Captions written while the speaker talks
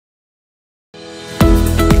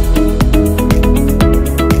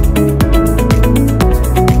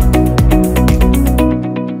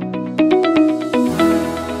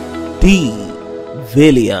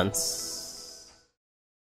Valiance.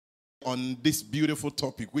 On this beautiful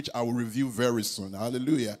topic, which I will review very soon.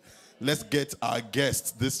 Hallelujah. Let's get our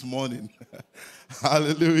guest this morning.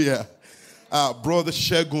 Hallelujah. Brother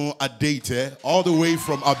Shegun Adeite, all the way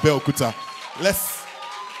from Abeokuta.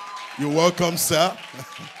 You're welcome, sir.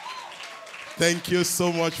 Thank you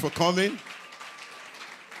so much for coming.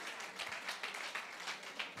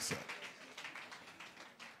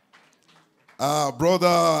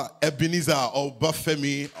 Brother Ebenezer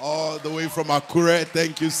Obafemi, all the way from Akure.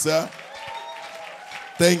 Thank you, sir.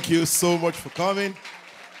 Thank you so much for coming.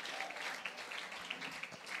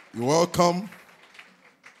 You're welcome.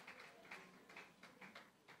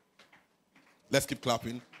 Let's keep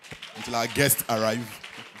clapping until our guests arrive.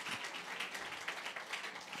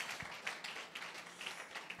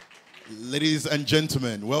 Ladies and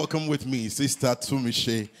gentlemen, welcome with me, Sister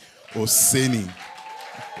Tumishe Oseni.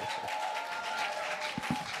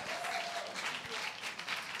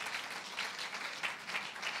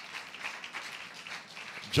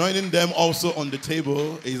 Joining them also on the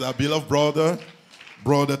table is our beloved brother,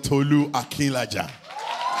 Brother Tolu Akinlolu.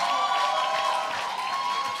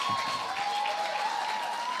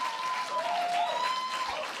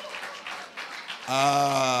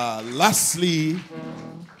 Lastly,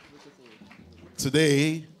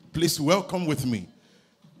 today, please welcome with me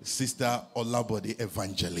Sister Olabode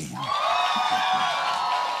Evangeline.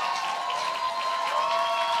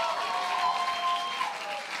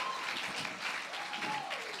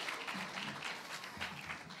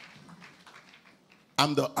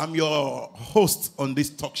 I'm your host on this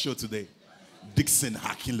talk show today, Dickson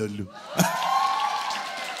Akinlolu.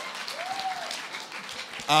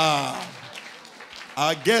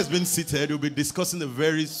 Our guest been seated. We'll be discussing a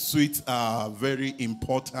very sweet, very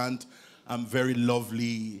important, and very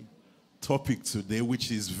lovely topic today, which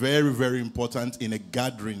is very, very important in a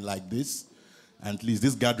gathering like this. And at least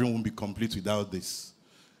this gathering won't be complete without this.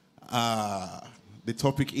 The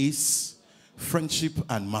topic is friendship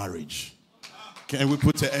and marriage. Can we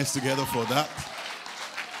put our hands together for that?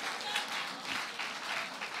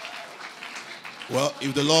 Well,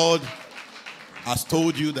 if the Lord has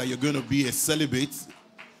told you that you're going to be a celibate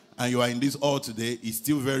and you are in this hall today, it's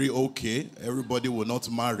still very okay. Everybody will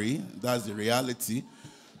not marry. That's the reality.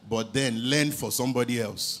 But then learn for somebody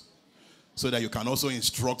else so that you can also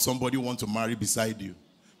instruct somebody who wants to marry beside you.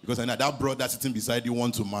 Because I know that brother sitting beside you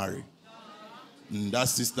wants to marry. And that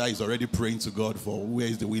sister is already praying to God for where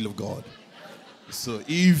is the will of God. So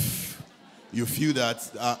if you feel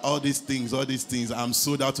that all these things, I'm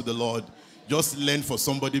sold out to the Lord, just learn for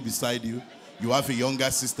somebody beside you. You have a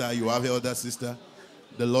younger sister, you have an older sister.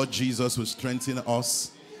 The Lord Jesus will strengthen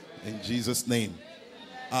us in Jesus' name.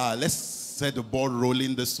 Let's set the ball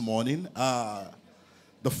rolling this morning.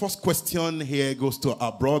 The first question here goes to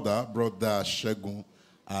our brother Shegun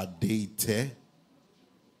Adeite.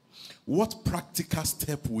 What practical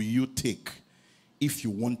step will you take if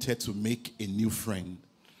you wanted to make a new friend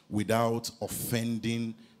without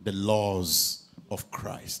offending the laws of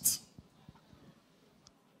Christ?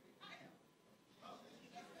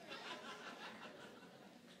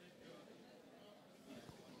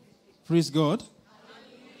 Praise God.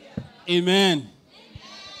 Amen.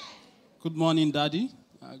 Good morning, Daddy.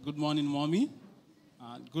 Good morning, Mommy.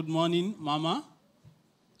 Good morning, Mama.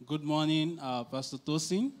 Good morning, Pastor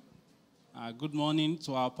Tosin. Good morning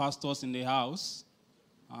to our pastors in the house.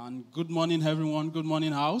 And good morning, everyone. Good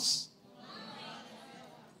morning, house.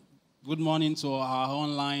 Good morning to our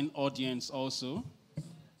online audience also.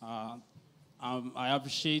 I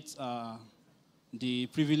appreciate the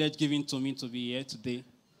privilege given to me to be here today.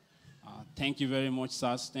 Thank you very much,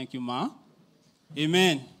 sirs. Thank you, Ma.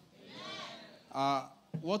 Amen.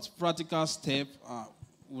 What practical step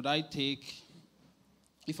would I take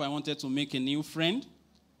if I wanted to make a new friend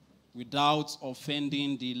without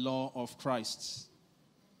offending the law of Christ?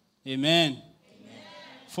 Amen.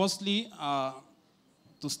 Firstly,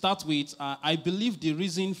 to start with, I believe the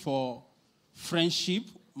reason for friendship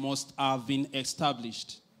must have been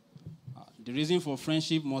established. The reason for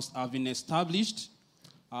friendship must have been established.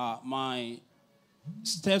 My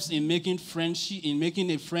steps in making friendship, in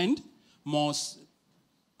making a friend, must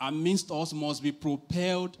be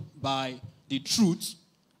propelled by the truth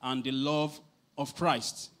and the love of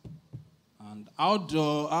Christ. And how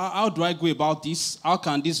do I go about this? How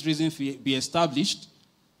can this reason be established?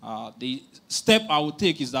 The step I will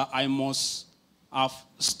take is that I must have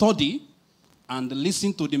studied and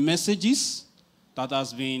listened to the messages that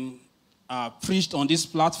has been preached on this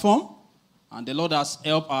platform. And the Lord has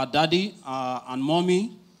helped our daddy and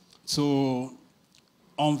mommy to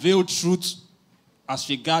unveil truth as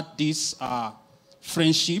regard this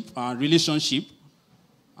friendship and relationship.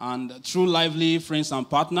 and through lively friends and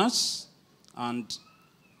partners, and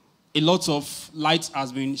a lot of light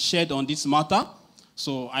has been shed on this matter.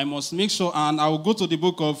 So I must make sure, and I will go to the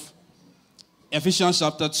book of Ephesians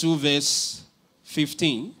chapter 2, verse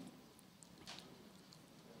 15.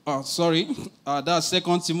 That's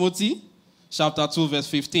 2 Timothy chapter 2, verse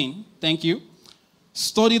 15. Thank you.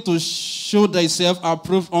 Study to show thyself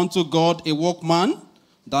approved unto God, a workman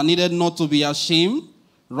that needed not to be ashamed,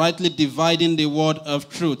 rightly dividing the word of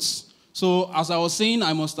truth. So, as I was saying,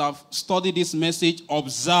 I must have studied this message,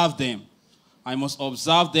 observe them. I must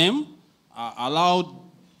observe them, allow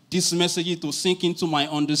this message to sink into my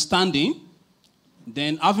understanding.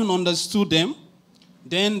 Then, having understood them,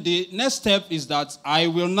 then the next step is that I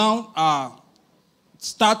will now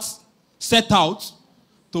set out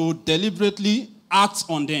to deliberately act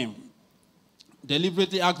on them.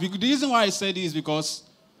 Deliberately act. The reason why I said this is because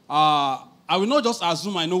I will not just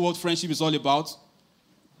assume I know what friendship is all about.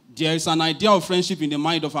 There is an idea of friendship in the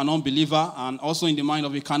mind of an unbeliever and also in the mind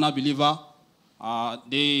of a carnal believer.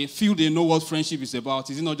 They feel they know what friendship is about.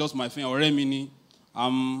 Is it not just my friend or Remini?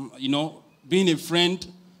 Being a friend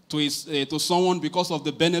to someone because of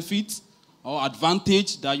the benefit or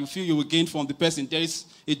advantage that you feel you will gain from the person. There is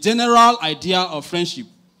a general idea of friendship.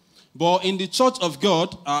 But in the church of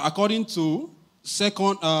God, according to 1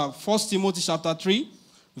 Timothy chapter 3,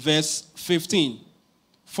 verse 15.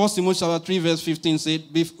 1 Timothy chapter 3, verse 15 said,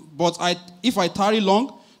 But if I tarry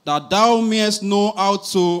long, that thou mayest know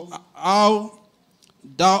how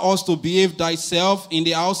thou ought to behave thyself in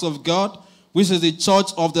the house of God, which is the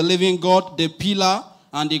church of the living God, the pillar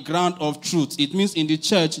and the ground of truth. It means in the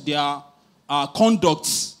church there are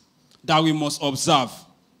conducts that we must observe,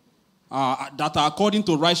 that are according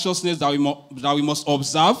to righteousness that we must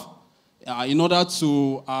observe in order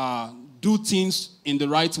to do things in the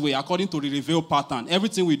right way, according to the revealed pattern.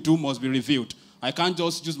 Everything we do must be revealed. I can't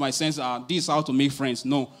just use my sense, this is how to make friends.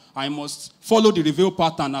 No, I must follow the revealed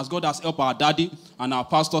pattern as God has helped our daddy and our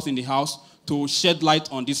pastors in the house to shed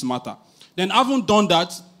light on this matter. Then having done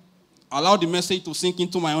that, allow the message to sink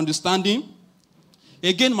into my understanding.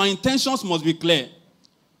 Again, my intentions must be clear.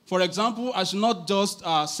 For example, I should not just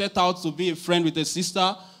set out to be a friend with a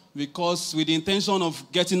sister because with the intention of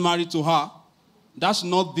getting married to her. That should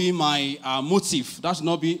not be my motive. That should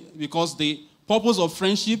not be, because the purpose of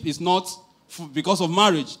friendship is not because of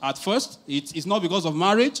marriage. At first, it's not because of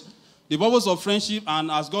marriage. The purpose of friendship,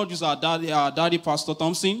 and as God used our daddy, Pastor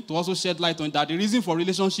Thompson, to also shed light on that, the reason for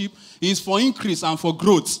relationship is for increase and for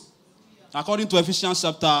growth. According to Ephesians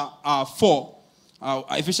chapter 4.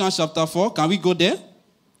 Ephesians chapter 4, can we go there?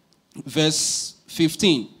 Verse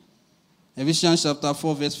 15. Ephesians chapter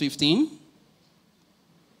 4, verse 15.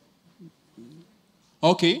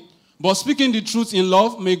 Okay. But speaking the truth in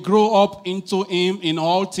love may grow up into him in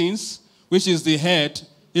all things, which is the head,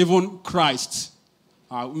 even Christ.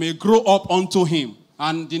 May grow up unto him.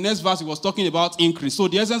 And the next verse, he was talking about increase. So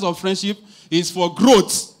the essence of friendship is for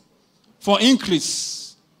growth, for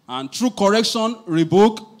increase. And through correction,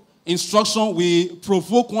 rebuke, instruction, we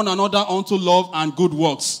provoke one another unto love and good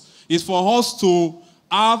works. It's for us to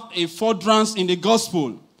have a furtherance in the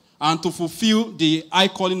gospel and to fulfill the high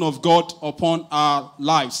calling of God upon our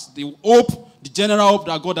lives. The hope, the general hope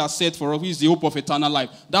that God has set for us is the hope of eternal life.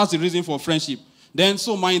 That's the reason for friendship. Then,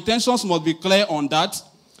 so my intentions must be clear on that.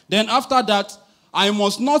 Then after that, I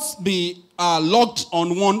must not be locked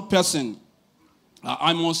on one person.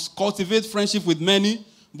 I must cultivate friendship with many,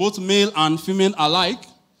 both male and female alike.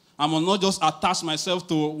 I must not just attach myself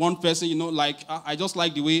to one person, like I just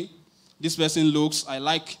like the way this person looks. I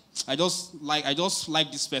just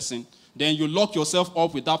like this person. Then you lock yourself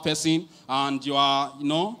up with that person, and you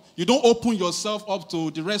don't open yourself up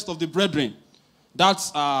to the rest of the brethren.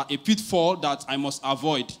 That's a pitfall that I must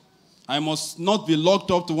avoid. I must not be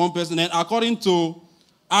locked up to one person. And according to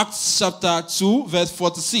Acts chapter 2, verse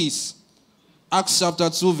 46, Acts chapter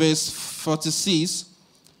 2, verse 46,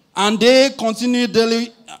 and they continued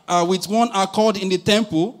daily with one accord in the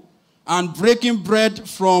temple, and breaking bread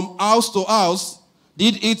from house to house,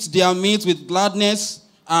 did eat their meat with gladness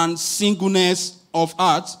and singleness of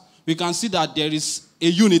heart. We can see that there is a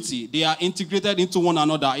unity. They are integrated into one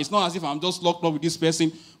another. It's not as if I'm just locked up with this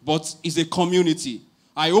person, but it's a community.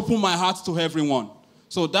 I open my heart to everyone.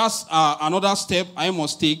 So that's another step I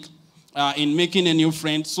must take in making a new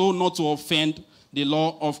friend, so not to offend the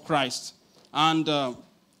law of Christ. And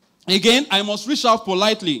again, I must reach out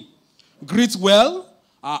politely, greet well,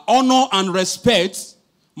 honor and respect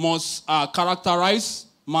must characterize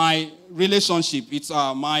my relationship. It's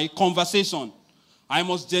my conversation. I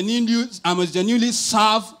must genuinely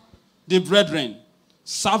serve the brethren,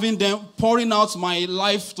 serving them, pouring out my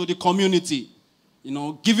life to the community.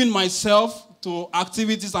 giving myself to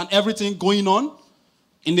activities and everything going on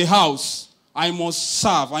in the house, I must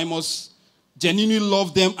serve. I must genuinely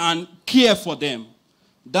love them and care for them.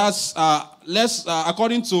 That's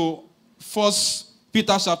according to 1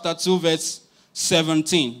 Peter chapter 2, verse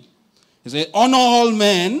 17. He said, honor all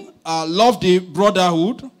men, love the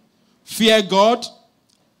brotherhood, fear God,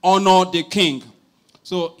 honor the king.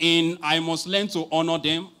 So I must learn to honor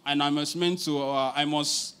them, and I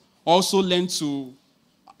must also learn to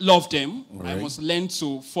love them. Right. I must learn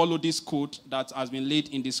to follow this code that has been laid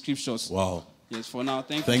in the scriptures. Wow. Yes, for now.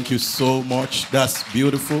 Thank you. Thank you so much. That's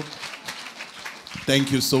beautiful.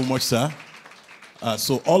 Thank you so much, sir.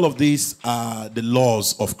 So all of these are the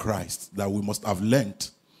laws of Christ that we must have learned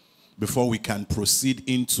before we can proceed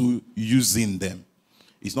into using them.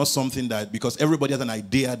 It's not something that, because everybody has an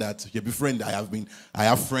idea that you be friend. I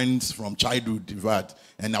have friends from childhood, in fact,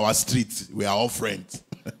 and our street, we are all friends.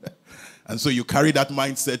 And so you carry that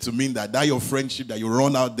mindset to mean that your friendship that you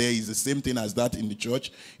run out there is the same thing as that in the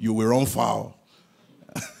church. You will run foul.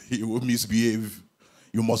 You will misbehave.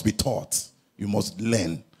 You must be taught. You must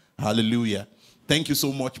learn. Hallelujah. Thank you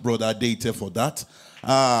so much, Brother Date, for that.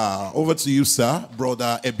 Over to you, sir,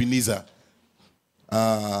 Brother Ebenezer.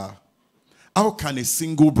 How can a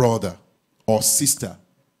single brother or sister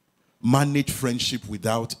manage friendship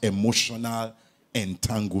without emotional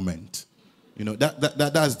entanglement?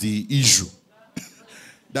 That's the issue.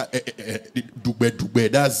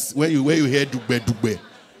 That's where you hear dugbe.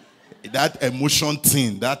 That emotion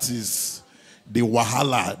thing, that is the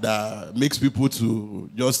wahala that makes people to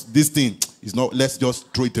just, this thing is not, let's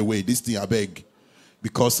just throw it away. This thing, I beg.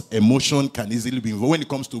 Because emotion can easily be involved when it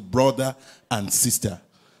comes to brother and sister.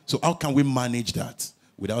 So how can we manage that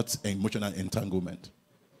without emotional entanglement?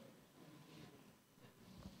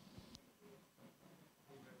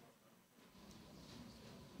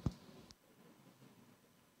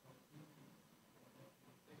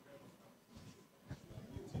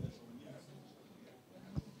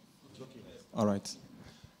 All right.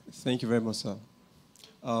 Thank you very much, sir.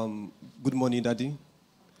 Good morning, Daddy.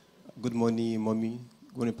 Good morning, Mommy.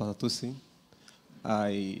 Good morning, Pastor Tosi.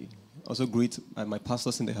 I also greet my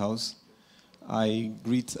pastors in the house. I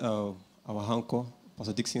greet our uncle,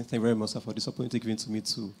 Pastor Dickson. Thank you very much, sir, for this opportunity given to me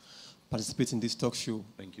to participate in this talk show.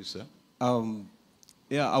 Thank you, sir.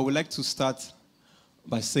 I would like to start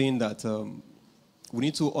by saying that we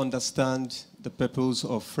need to understand the purpose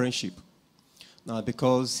of friendship. Now,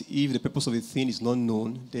 because if the purpose of a thing is not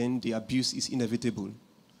known, then the abuse is inevitable.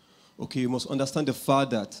 Okay, you must understand the fact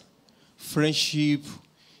that friendship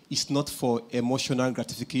is not for emotional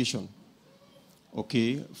gratification.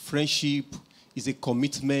 Okay, friendship is a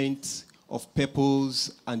commitment of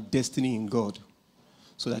purpose and destiny in God.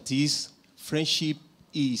 So that is, friendship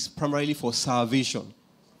is primarily for salvation.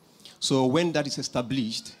 So when that is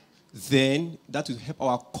established, then that will help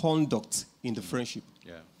our conduct in the friendship.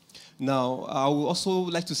 Yeah. Now, I would also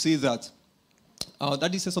like to say that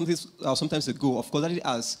Daddy said something sometimes ago. Of course, Daddy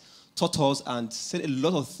has taught us and said a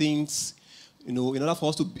lot of things, in order for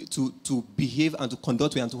us to behave and to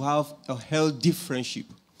conduct and to have a healthy friendship.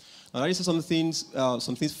 Now, Daddy said some things a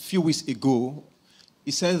few weeks ago. He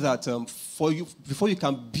said that before you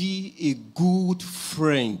can be a good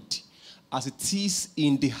friend, as it is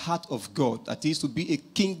in the heart of God, that is to be a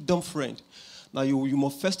kingdom friend. Now, you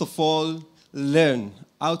must first of all learn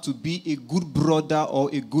how to be a good brother or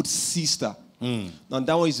a good sister. Now,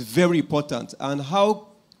 that one is very important. And how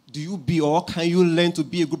do you be, or can you learn to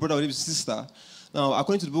be a good brother or a sister? Now,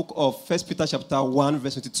 according to the book of 1 Peter chapter 1,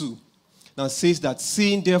 verse 22, now it says that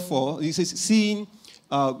seeing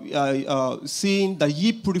that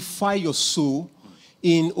ye purify your soul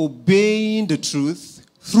in obeying the truth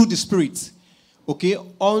through the Spirit, okay,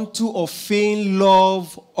 unto a feigned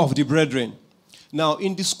love of the brethren. Now,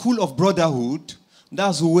 in the school of brotherhood,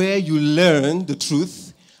 that's where you learn the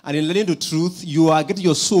truth, and in learning the truth, you are getting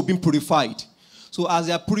your soul being purified. So as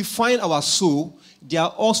they are purifying our soul, they are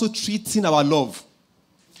also treating our love.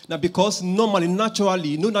 Now, because normally,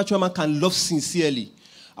 naturally, no natural man can love sincerely.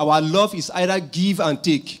 Our love is either give and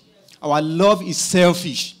take. Our love is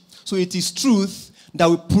selfish. So it is truth that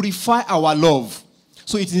will purify our love.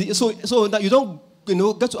 So it is so that you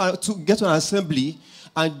don't get to an assembly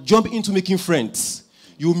and jump into making friends.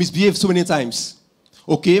 You misbehave so many times.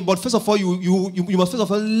 Okay, but first of all, you must first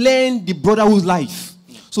of all learn the brotherhood life.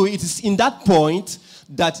 So it is in that point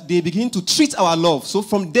that they begin to treat our love. So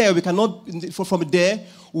from there, we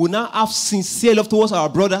will now have sincere love towards our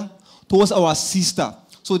brother, towards our sister.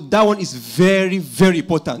 So that one is very, very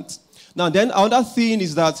important. Now then, another thing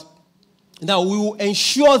is that now we will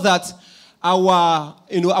ensure that our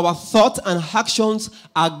thoughts and actions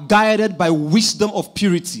are guided by wisdom of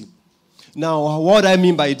purity. Now, what do I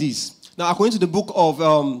mean by this? Now, according to the book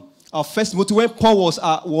of First Timothy, when Paul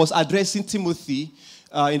was addressing Timothy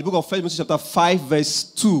in the book of 1 Timothy chapter 5, verse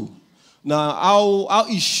 2, now how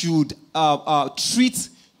he should treat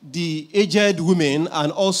the aged women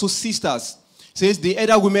and also sisters. It says the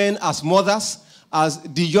elder women as mothers, as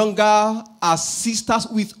the younger as sisters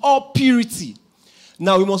with all purity.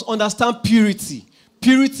 Now we must understand purity.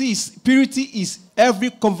 Purity is every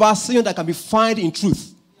conversation that can be found in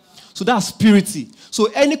truth. So that's purity. So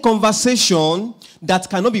any conversation that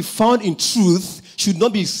cannot be found in truth should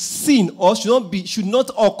not be seen or should not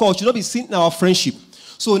occur, should not be seen in our friendship.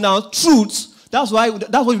 So now truth, that's what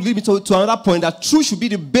will lead me to another point, that truth should be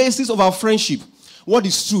the basis of our friendship. What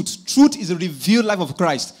is truth? Truth is the revealed life of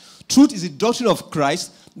Christ. Truth is the doctrine of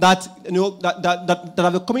Christ that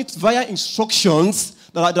have been coming via instructions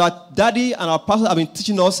that our daddy and our pastor have been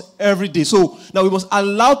teaching us every day. So now we must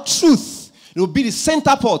allow truth be the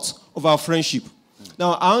center part of our friendship.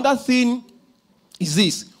 Now another thing is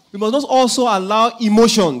this: we must not also allow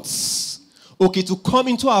emotions, to come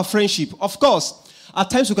into our friendship. Of course, at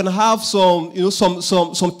times we can have some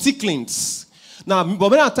ticklings. Now, but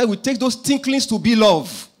many times we take those tinklings to be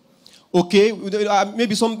love. Okay,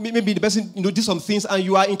 maybe the person did some things and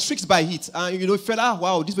you are intrigued by it, and you feel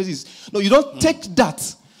wow, this person is. No, you don't take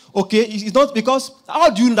that. Okay, it's not because how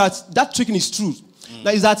do you know that tricking is true?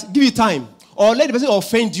 That is that give it time or let the person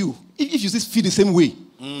offend you if you still feel the same way.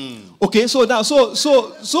 Okay, so now so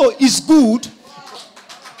it's good.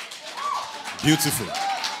 Beautiful.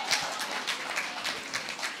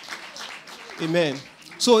 Amen.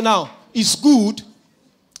 So now it's good.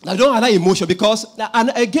 I don't allow emotion because,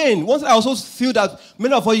 and again, once I also feel that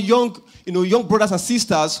many of our young brothers and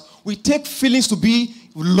sisters, we take feelings to be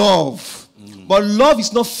love. But love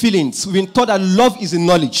is not feelings. We've been taught that love is in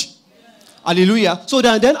knowledge. Hallelujah. So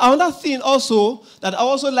then another thing also that I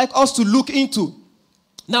also like us to look into.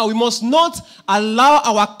 Now, we must not allow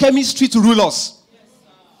our chemistry to rule us.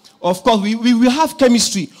 Of course, we will have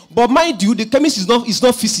chemistry. But mind you, the chemistry is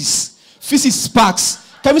not physics. Physics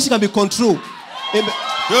sparks. Chemistry can be controlled.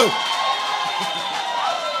 Good.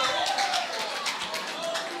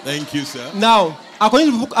 Thank you, sir. Now,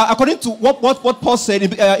 according to what Paul said in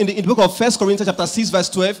the book of 1 Corinthians chapter 6, verse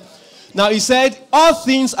 12, now he said, all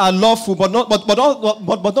things are lawful, but not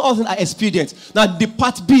all things are expedient. Now, the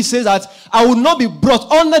part B says that I will not be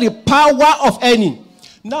brought under the power of any.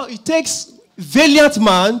 Now, it takes valiant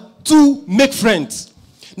man to make friends.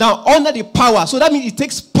 Now, under the power, so that means it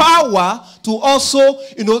takes power to also,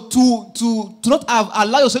 to not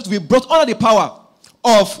allow yourself to be brought under the power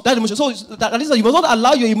of that emotion. So that is that you must not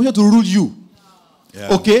allow your emotion to rule you.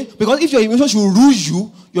 Yeah. Okay? Because if your emotion should rule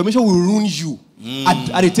you, your emotion will ruin you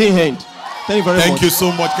at the tail end. Thank you very much. Thank you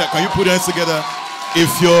so much. Can you put your hands together?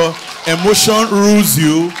 If your emotion rules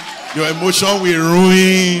you, your emotion will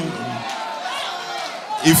ruin.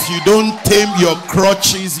 If you don't tame your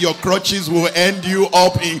crutches will end you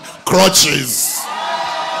up in crutches.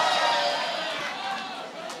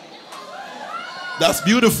 That's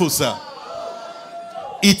beautiful, sir.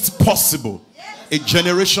 It's possible. A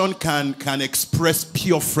generation can express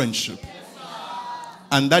pure friendship.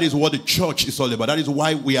 And that is what the church is all about. That is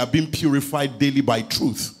why we are being purified daily by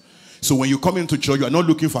truth. So when you come into church, you are not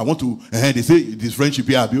looking for, I want to, they say this friendship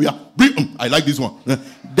here, I like this one.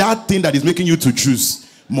 That thing that is making you to choose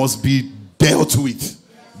must be dealt with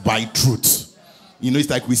by truth. It's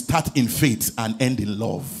like we start in faith and end in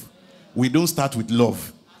love. We don't start with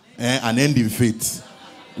love and end in faith.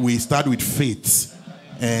 We start with faith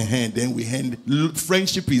and then we end.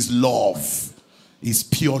 Friendship is love. It's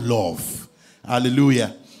pure love.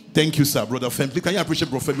 Hallelujah. Thank you, sir. Brother Femi. Can you appreciate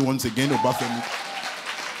Brother Femi once again?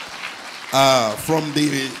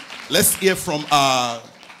 Let's hear from our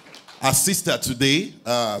sister today,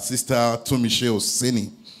 Sister Tomishe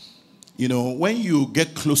Oseni. When you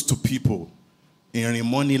get close to people, there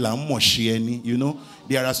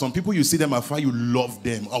are some people you see them afar, you love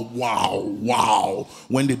them. Oh, wow.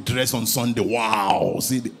 When they dress on Sunday, wow.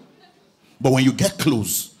 But when you get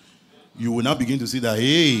close, you will now begin to see that,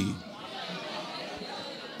 hey,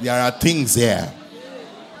 there are things there.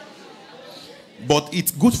 But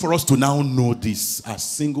it's good for us to now know this as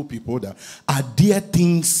single people, that are there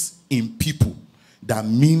things in people that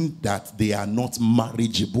mean that they are not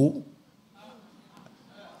marriageable?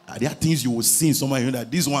 Are there things you will see in someone that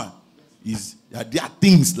this one is, there are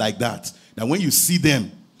things like that when you see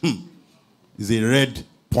them, is a red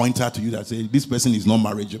pointer to you that says this person is not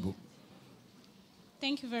marriageable?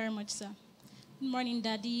 Thank you very much, sir. Good morning,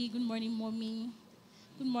 Daddy. Good morning, Mommy.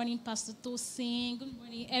 Good morning, Pastor Tosin. Good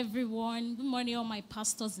morning, everyone. Good morning, all my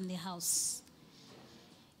pastors in the house.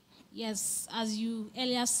 Yes, as you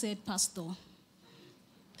earlier said, Pastor,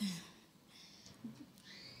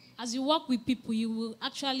 as you work with people, you will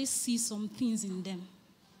actually see some things in them.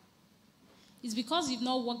 It's because you've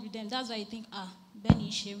not worked with them. That's why you think,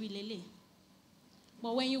 Benny, Sherry, Lele.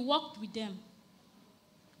 But when you work with them,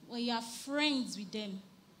 when you are friends with them,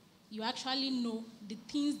 you actually know the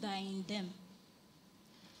things that are in them.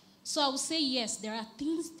 So I would say, yes, there are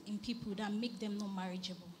things in people that make them not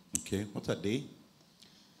marriageable. Okay, what are they?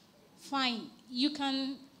 Fine. You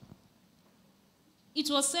can... It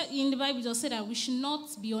was said in the Bible, it was said that we should not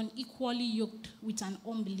be unequally yoked with an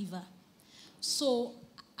unbeliever. So,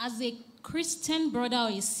 as a Christian brother or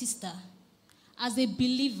a sister, as a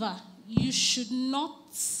believer, you should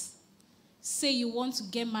not say you want to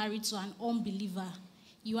get married to an unbeliever.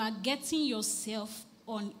 You are getting yourself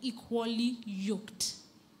unequally yoked.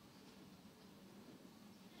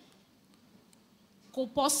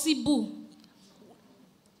 Possible.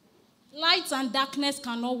 Light and darkness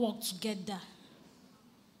cannot work together.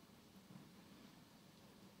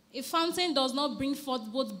 A fountain does not bring forth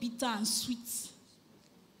both bitter and sweet.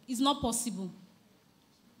 It's not possible.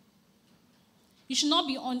 You should not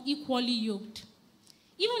be unequally yoked.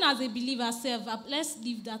 Even as a believer, let's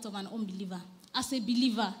leave that of an unbeliever. As a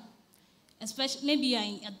believer, especially maybe you are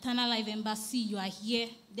in Eternal Life Embassy, you are here,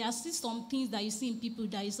 there are still some things that you see in people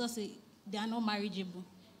that you just say they are not marriageable.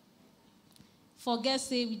 Forget,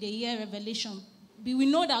 say, with the year revelation. We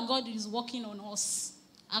know that God is working on us.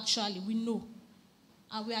 Actually, we know.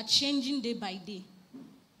 And we are changing day by day.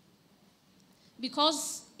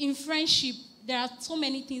 Because in friendship, there are so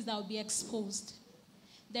many things that will be exposed.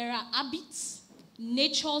 There are habits,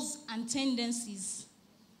 natures, and tendencies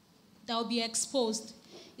that will be exposed.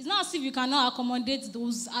 It's not as if you cannot accommodate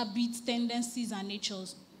those habits, tendencies, and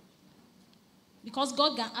natures. Because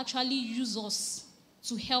God can actually use us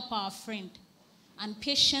to help our friend. And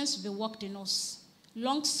patience will be worked in us.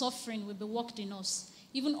 Long-suffering will be worked in us.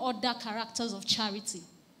 Even other characters of charity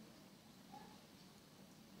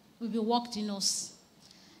will be worked in us.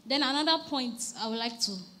 Then another point I would like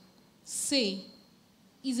to say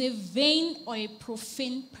is a vain or a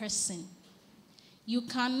profane person. You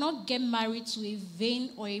cannot get married to a vain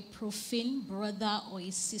or a profane brother or a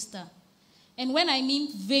sister. And when I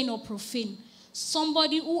mean vain or profane,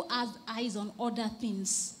 somebody who has eyes on other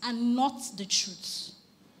things and not the truth.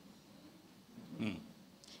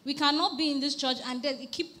 We cannot be in this church and then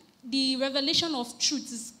keep the revelation of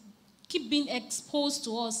truth keep being exposed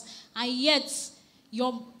to us, and yet you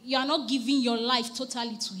are not giving your life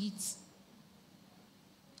totally to it.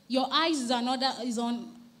 Your eyes is on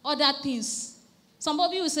other things.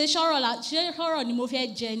 Somebody will say,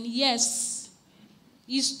 yes,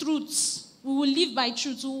 it's truth. We will live by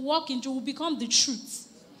truth. We will walk in truth. We will become the truth.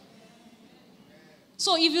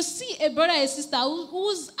 So if you see a brother or a sister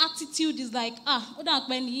whose attitude is like,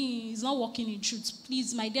 he's not walking in truth,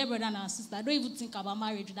 please, my dear brother and sister, don't even think about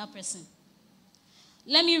marriage with that person.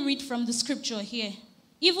 Let me read from the scripture here.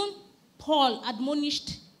 Even Paul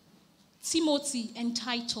admonished Timothy and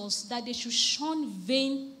Titus that they should shun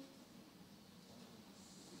vain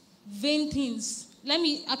things. Let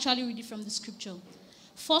me actually read it from the scripture.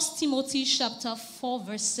 1 Timothy chapter 4,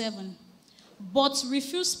 verse 7. But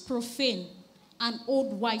refuse profane and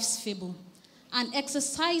old wives' fable, and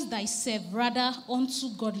exercise thyself rather unto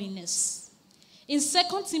godliness. In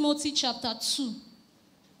 2 Timothy chapter 2,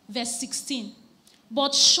 verse 16.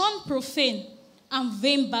 But shun profane and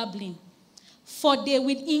vain babbling, for they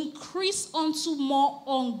will increase unto more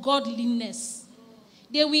ungodliness.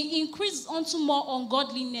 They will increase unto more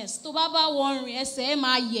ungodliness.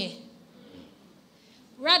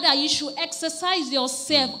 Rather, you should exercise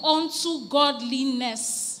yourself unto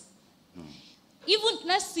godliness. Even,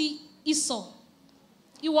 let's see, Esau.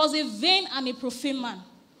 He was a vain and a profane man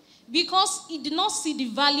because he did not see the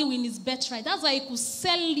value in his birthright. That's why he could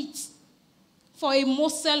sell it for a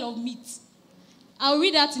morsel of meat. I'll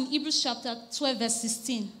read that in Hebrews chapter 12, verse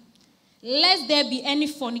 16. Lest there be any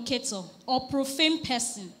fornicator or profane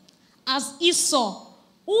person, as Esau,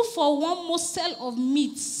 who for one morsel of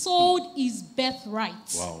meat sold his birthright.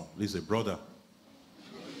 Wow, this is a brother.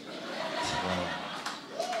 Wow.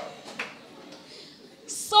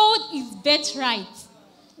 Sold his birthright.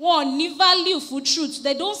 One, need value for truth.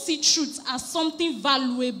 They don't see truth as something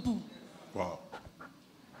valuable. Wow.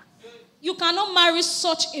 You cannot marry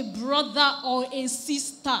such a brother or a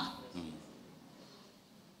sister.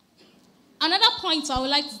 Another point I would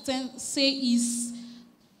like to say is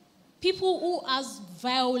people who has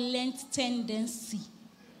violent tendency.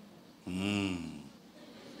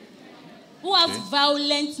 who has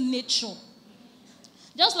violent nature.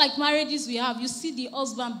 Just like marriages we have, you see the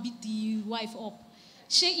husband beat the wife up.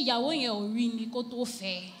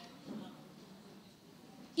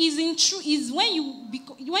 Is in true is when you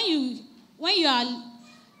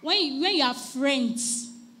are friends.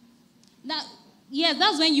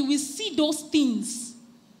 That's when you will see those things.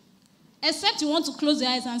 Except you want to close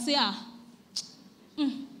your eyes and say,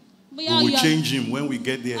 we will change him when we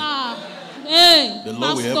get there. Hey, the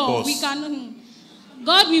Lord will help us. We can,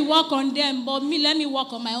 God will work on them, but let me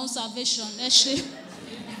work on my own salvation.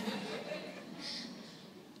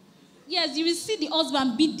 Yes, you will see the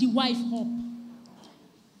husband beat the wife up.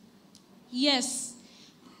 Yes.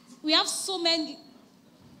 We have so many.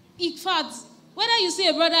 In fact, whether you see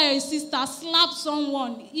a brother or a sister slap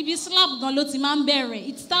someone, if you slap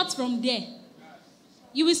it starts from there.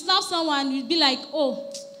 You will slap someone, you'll be like,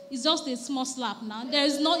 oh, it's just a small slap now.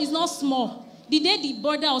 It's not small. The day the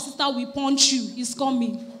brother or sister will punch you, it's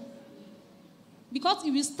coming. Because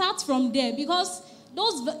it will start from there. Because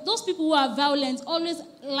those people who are violent always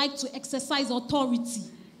like to exercise authority.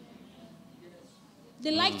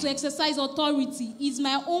 They like to exercise authority. It's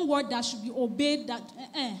my own word that should be obeyed.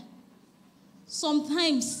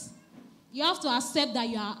 Sometimes you have to accept that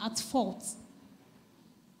you are at fault.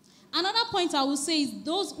 Another point I will say is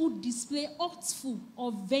those who display hurtful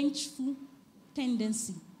or vengeful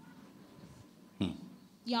tendency.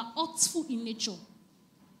 You are hurtful in nature.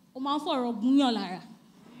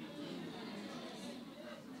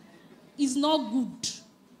 It's not good.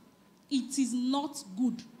 It is not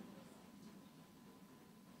good.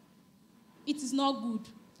 It is not good.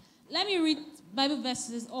 Let me read Bible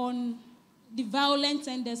verses on the violent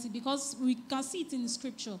tendency because we can see it in the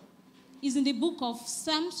scripture. It's in the book of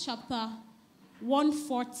Psalms chapter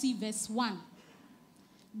 140 verse 1.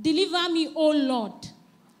 Deliver me, O Lord,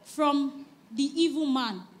 from the evil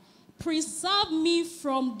man. Preserve me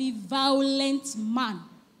from the violent man.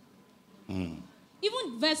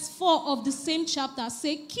 Even verse 4 of the same chapter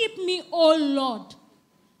say, keep me, O Lord,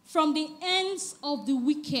 from the ends of the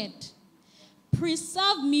wicked.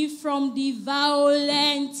 Preserve me from the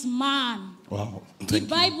violent man. Wow. The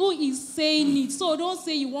Bible is saying it. So don't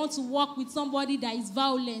say you want to work with somebody that is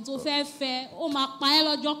violent.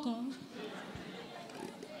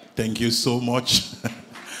 Thank you so much.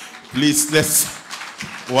 Please,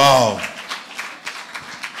 wow.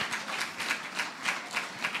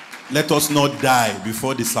 Let us not die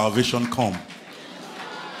before the salvation come.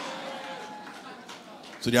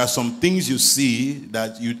 So there are some things you see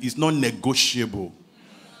that it's not negotiable.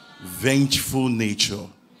 Vengeful nature.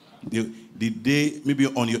 The day, maybe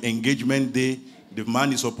on your engagement day, the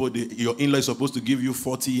man is your in-law is supposed to give you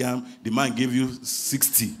 40 yam, the man gave you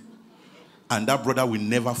 60. And that brother will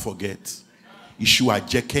never forget.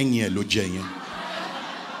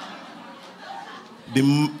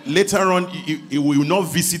 Later on, he will not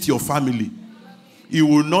visit your family. He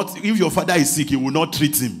will not, if your father is sick, he will not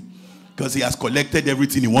treat him. Because he has collected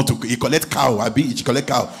everything he wants to. He collect cow. He collect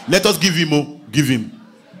cow. Let us give him. Give him.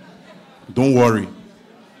 Don't worry.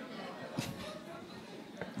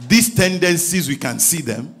 These tendencies, we can see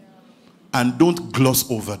them. And don't gloss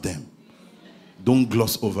over them. Don't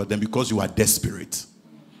gloss over them because you are desperate.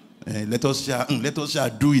 Let us shall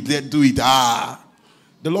do it. Let's do it.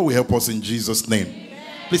 The Lord will help us in Jesus' name. Amen.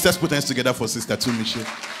 Please let's put hands together for Sister Tumiche.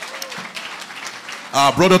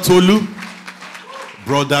 Brother Tolu.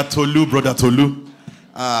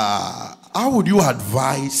 How would you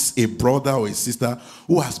advise a brother or a sister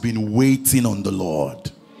who has been waiting on the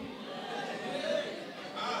Lord?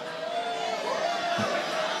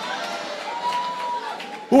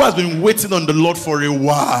 Who has been waiting on the Lord for a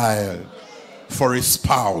while, for a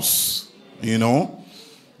spouse, you know?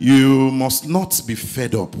 You must not be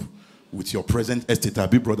fed up with your present estate. I'll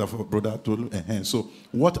be brother Tolu. So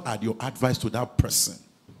what are your advice to that person?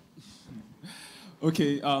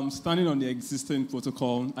 Okay, standing on the existing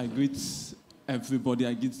protocol, I greet everybody.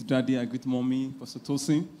 I greet Daddy, I greet Mommy, Pastor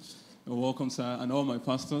Tosin. You're welcome, sir, and all my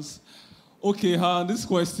pastors. Okay, this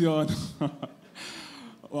question.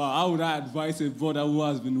 Well, how would I advise a brother who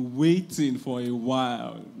has been waiting for a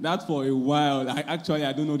while? Not for a while. I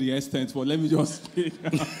don't know the extent, but let me just speak.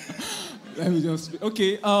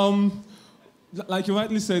 Okay, like you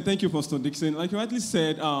rightly said, thank you, Pastor Dickson. Like you rightly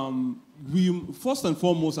said, we first and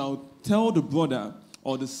foremost, I would tell the brother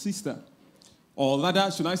or the sister, or rather,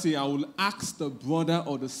 should I say, I will ask the brother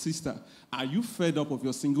or the sister, are you fed up of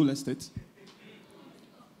your single estate?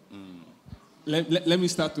 Let me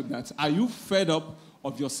start with that. Are you fed up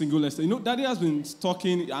of your single estate? You know, Daddy has been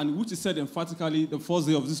talking, and which is said emphatically the first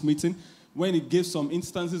day of this meeting, when he gave some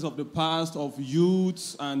instances of the past of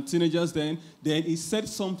youths and teenagers then he said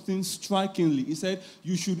something strikingly. He said,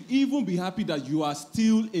 you should even be happy that you are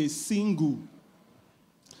still a single.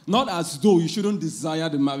 Not as though you shouldn't desire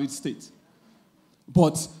the married state.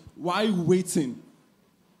 But why waiting?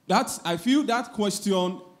 I feel that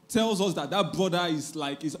question tells us that brother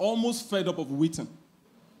is almost fed up of waiting.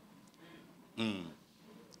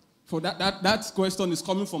 For that question is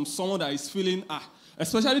coming from someone that is feeling,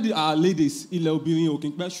 especially our ladies, so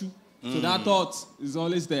that thought is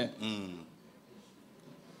always there.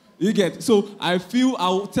 You get? So I feel I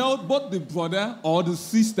will tell both the brother or the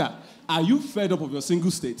sister, are you fed up of your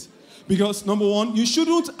single state? Because number one, you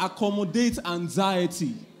shouldn't accommodate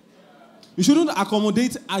anxiety. You shouldn't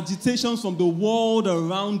accommodate agitations from the world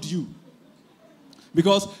around you.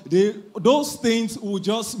 Because those things will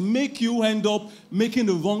just make you end up making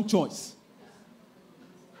the wrong choice.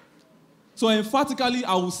 So emphatically,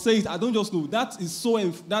 I will say it. I don't just know. That's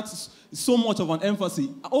so much of an emphasis.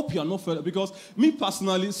 I hope you are not fed up. Because me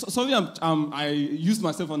personally, sorry, I used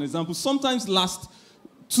myself as an example. Sometimes last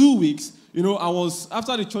 2 weeks, I was,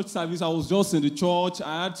 after the church service, I was just in the church.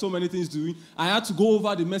 I had so many things doing. I had to go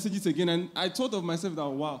over the messages again. And I thought of myself that,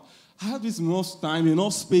 wow, I have this enough time,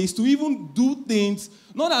 enough space to even do things,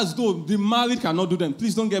 not as though the married cannot do them.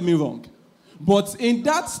 Please don't get me wrong. But in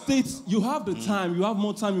that state, you have the time, you have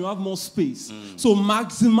more space. So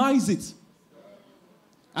maximize it.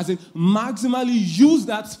 As in, maximally use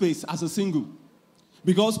that space as a single.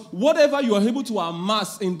 Because whatever you are able to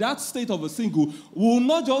amass in that state of a single will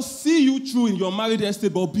not just see you through in your married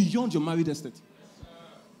estate, but beyond your married estate.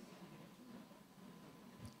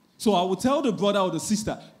 So I will tell the brother or the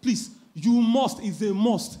sister, please, it's a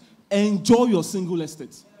must, enjoy your single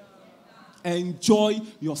estate. Enjoy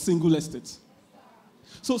your single estate.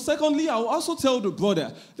 So secondly, I will also tell the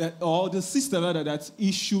brother or the sister rather, that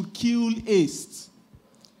he should kill haste.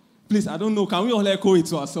 Please, I don't know, can we all echo it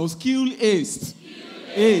to ourselves? Kill haste.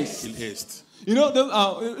 Haste. Kill haste.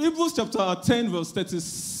 Hebrews chapter 10, verse 30,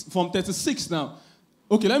 from 36 now.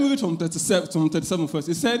 Okay, let me read from 37 first.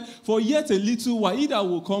 It said, for yet a little while, he that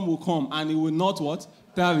will come, and he will not what?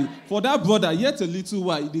 Tarry. For that brother, yet a little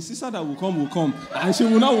while, the sister that will come, and she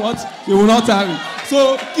will not what? She will not tarry.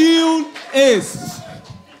 So, kill haste.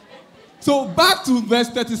 So, back to verse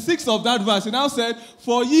 36 of that verse, it now said,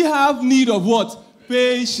 for ye have need of what?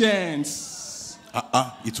 Patience.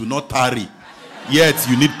 It will not tarry. Yet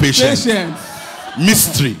you need patience.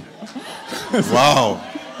 Mystery. Wow.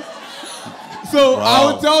 So I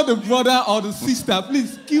will tell the brother or the sister,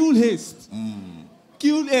 please, kill haste.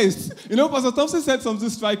 Kill haste. Pastor Thompson said something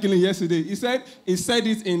strikingly yesterday. He said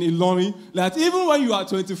it in Ilorin, that even when you are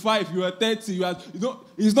 25, you are 30,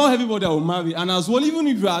 it's not everybody that will marry. And as well, even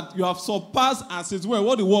if you have surpassed, as it were,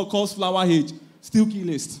 what the world calls flower age, still kill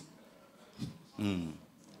haste.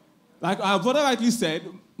 Like our brother rightly said,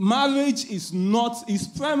 marriage is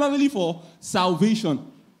primarily for salvation.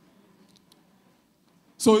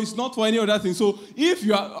 So it's not for any other thing. So if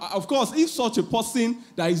such a person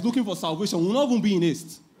that is looking for salvation will not even be in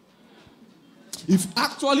haste. If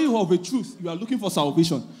actually of a truth you are looking for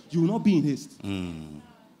salvation, you will not be in haste. I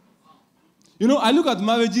look at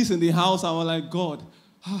marriages in the house, I was like, God,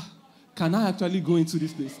 can I actually go into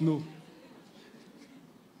this place? No.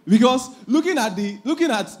 Because looking at the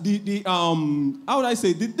how would I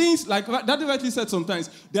say, the things, like Daddy rightly said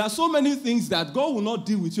sometimes, there are so many things that God will not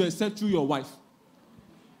deal with you except through your wife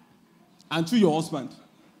and through your husband.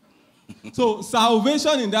 So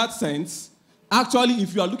salvation in that sense, actually,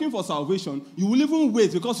 if you are looking for salvation, you will even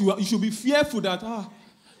wait, because you should be fearful that,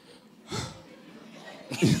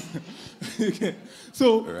 okay.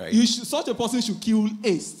 So right. Such a person should kill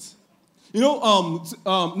haste.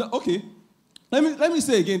 Okay. Let me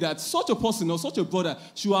say again that such a person or such a brother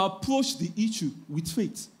should approach the issue with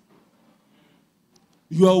faith.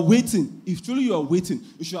 You are waiting. If truly you are waiting,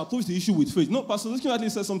 you should approach the issue with faith. No, Pastor Dickson actually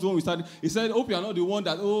said something when we started. He said, hope you are not the one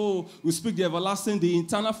that, we speak the everlasting, the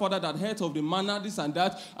eternal Father that head of the manna, this and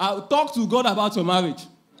that. Talk to God about your marriage.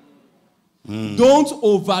 Don't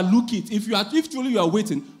overlook it. If truly you are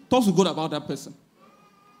waiting, talk to God about that person.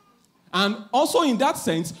 And also in that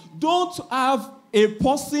sense, don't have a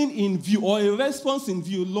person in view or a response in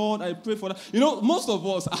view. Lord, I pray for that. Most of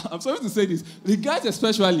us, I'm sorry to say this, the guys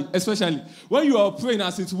especially, when you are praying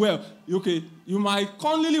as it were, okay, you might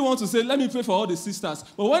commonly want to say, let me pray for all the sisters.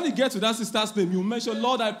 But when you get to that sister's name, you mention,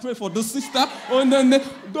 Lord, I pray for the sister.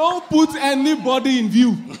 Don't put anybody in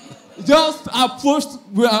view. Just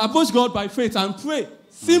approach God by faith and pray.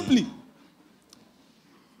 Simply.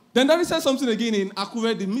 Then Daddy said something again in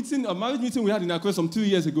Akure, the meeting, a marriage meeting we had in Akure some 2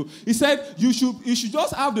 years ago. He said, you should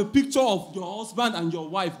just have the picture of your husband and your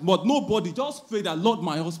wife, but nobody, just pray that, Lord,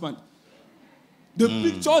 my husband. The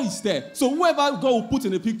picture is there. So whoever God will put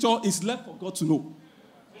in the picture is left for God to know.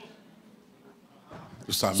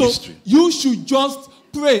 It's a so mystery. You should just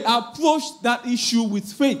pray, approach that issue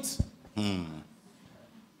with faith.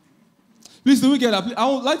 Please, do we get that? I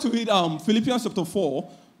would like to read Philippians chapter 4,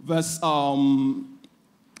 verse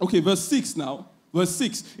 6 now. Verse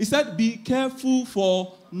 6. It said, be careful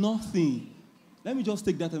for nothing. Let me just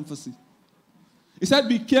take that emphasis. It said,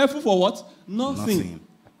 be careful for what? Nothing.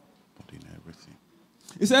 But in everything.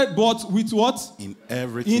 It said, but with what? In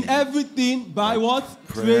everything. In everything, by what?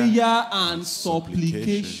 Prayer and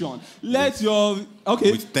supplication. Let your,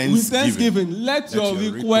 with thanksgiving, let your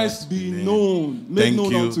request be known. Make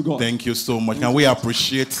known unto God. Thank you so much. Can we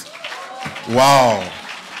appreciate? Wow.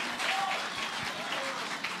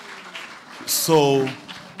 So,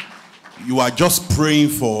 you are just praying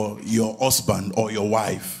for your husband or your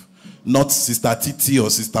wife, not Sister Titi or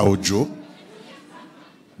Sister Ojo.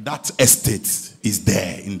 That estate is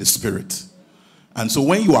there in the spirit. And so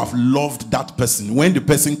when you have loved that person, when the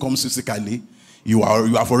person comes physically, you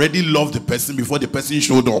have already loved the person before the person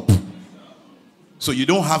showed up. So you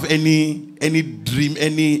don't have any dream,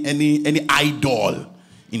 any idol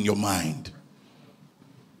in your mind.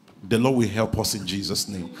 The Lord will help us in Jesus'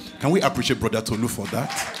 name. Can we appreciate Brother Tolu for that?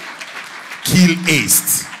 Kill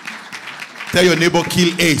haste. Tell your neighbor,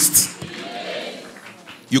 kill haste.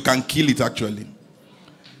 You can kill it actually.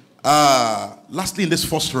 Lastly, in this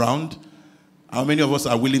first round, how many of us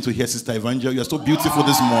are willing to hear Sister Evangel? You are so beautiful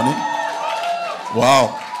this morning.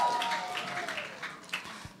 Wow.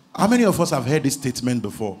 How many of us have heard this statement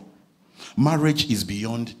before? Marriage is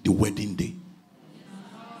beyond the wedding day.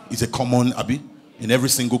 It's a common, Abi. In every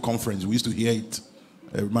single conference, we used to hear it.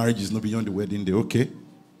 Marriage is not beyond the wedding day. Okay.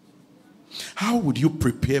 How would you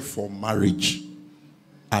prepare for marriage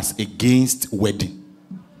as against wedding?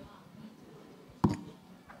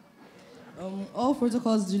 All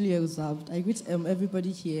protocols duly observed. I greet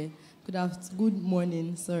everybody here. Good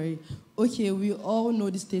morning. Sorry. Okay, we all know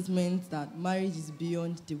the statement that marriage is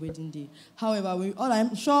beyond the wedding day. However,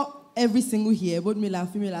 I'm sure every single here, both male and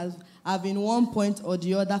female, have in one point or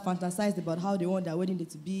the other fantasized about how they want their wedding day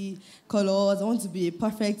to be, colors, I want to be a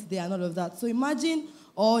perfect day and all of that. So imagine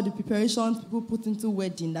all the preparations people put into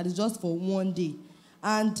wedding that is just for one day.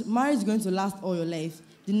 And marriage is going to last all your life.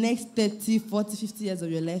 The next 30, 40, 50 years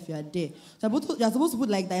of your life, you are there. So you're supposed to put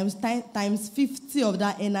like times 50 of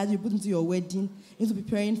that energy you put into your wedding, into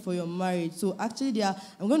preparing for your marriage. So actually,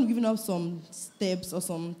 I'm going to give you some steps or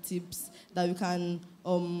some tips that you can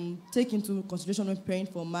take into consideration when preparing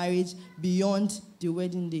for marriage beyond the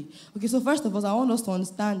wedding day. Okay, so first of all, I want us to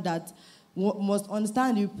understand that we must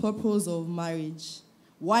understand the purpose of marriage.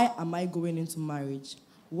 Why am I going into marriage?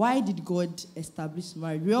 Why did God establish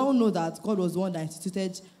marriage? We all know that God was the one that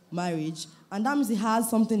instituted marriage, and that means he has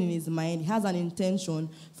something in his mind. He has an intention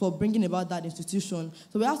for bringing about that institution.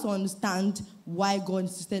 So we have to understand why God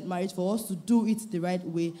instituted marriage for us to do it the right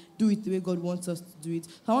way, do it the way God wants us to do it.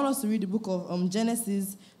 So I want us to read the book of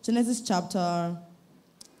Genesis chapter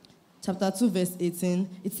 2, verse 18.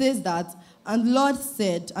 It says that, and Lord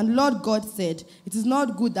God said, it is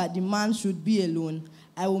not good that the man should be alone.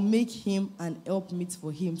 I will make him an helpmeet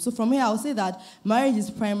for him. So from here, I'll say that marriage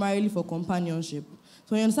is primarily for companionship.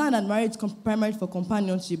 So you understand that marriage is primarily for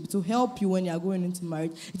companionship, to help you when you are going into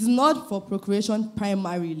marriage. It is not for procreation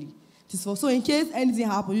primarily. It is for, so in case anything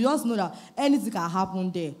happens, you just know that anything can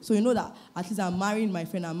happen there. So you know that at least I'm marrying my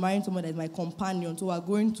friend, I'm marrying someone that is my companion, so we're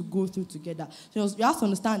going to go through together. So you have to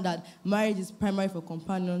understand that marriage is primarily for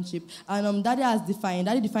companionship. And Daddy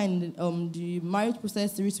defined the marriage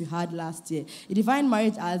process series we had last year. He defined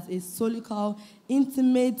marriage as a solical,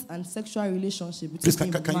 intimate, and sexual relationship. Please,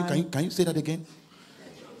 can you say that again?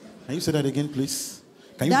 Can you say that again, please?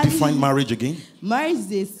 Can you define marriage again?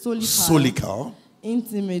 Marriage is a solical,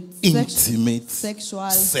 intimate, sexual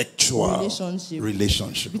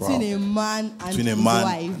relationship between a man and his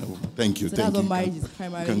wife. Thank you. So that's what marriage is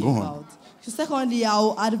primarily about. So secondly,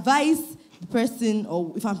 I'll advise the person,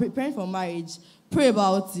 or if I'm preparing for marriage, pray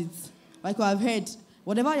about it. Like I've heard,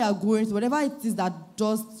 whatever you are going through, whatever it is that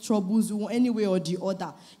just troubles you any way or the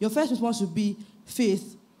other, your first response should be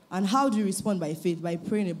faith. And how do you respond by faith? By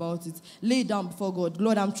praying about it. Lay it down before God.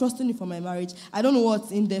 Lord, I'm trusting you for my marriage. I don't know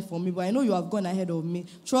what's in there for me, but I know you have gone ahead of me.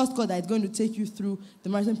 Trust God that it's going to take you through the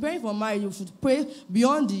marriage. And praying for marriage, you should pray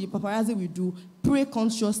beyond the paparazzi we do. Pray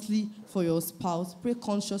consciously for your spouse. Pray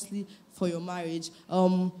consciously for your marriage. I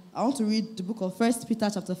want to read the book of 1 Peter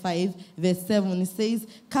chapter 5, verse 7. It says,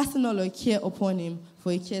 casting all your care upon him,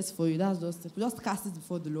 for he cares for you. That's just simple. Just cast it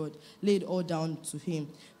before the Lord. Lay it all down to him.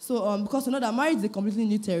 So, because you know that marriage is a completely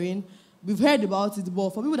new terrain, we've heard about it,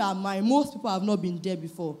 but for people that are married, most people have not been there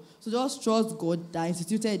before. So just trust God that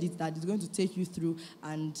instituted it, that is going to take you through,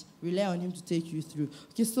 and rely on him to take you through.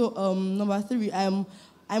 Okay, so number 3,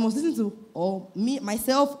 I must listen to, or me,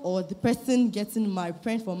 myself, or the person getting married,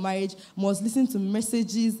 praying for marriage, must listen to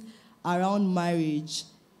messages around marriage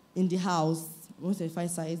in the house. Most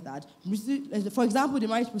emphasize that. For example, the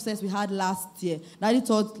marriage process we had last year, Daddy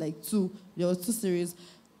taught there were 2 series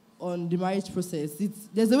on the marriage process.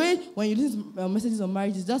 There's a way when you listen to messages on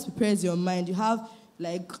marriage, it just prepares your mind. You have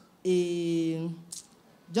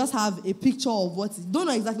just have a picture of what is, don't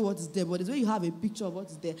know exactly what is there, but there's a way you have a picture of what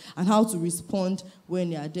is there and how to respond when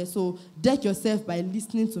you are there. So deck yourself by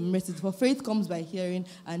listening to messages. For faith comes by hearing,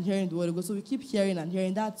 and hearing the word of God. So we keep hearing and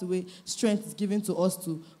hearing. That's the way strength is given to us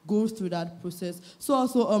to go through that process. So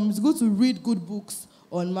also it's good to read good books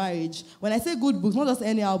on marriage. When I say good books, not just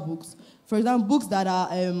anyhow books. For example, books that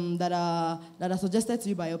are suggested to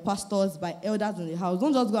you by your pastors, by elders in the house.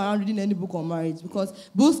 Don't just go around reading any book on marriage, because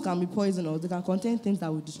books can be poisonous. They can contain things that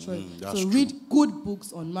will destroy. So read good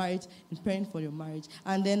books on marriage and praying for your marriage.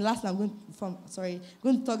 And then lastly, I'm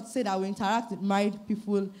going to say that we interact with married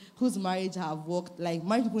people whose marriage have worked, like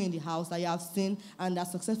married people in the house that you have seen and are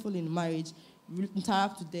successful in marriage. We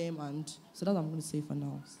interact with them, and so that's what I'm going to say for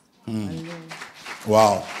now.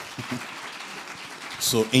 Wow.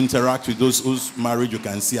 So interact with those whose marriage you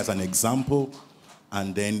can see as an example,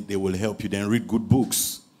 and then they will help you. Then read good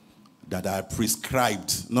books that are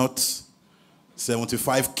prescribed, not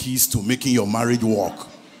 75 keys to making your marriage work.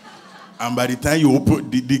 And by the time you open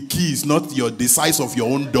the key is not the size of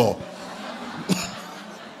your own door.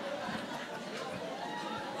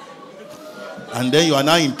 And then you are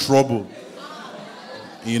now in trouble.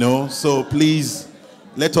 So please,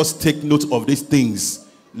 let us take note of these things.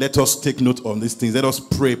 Let us take note on these things. Let us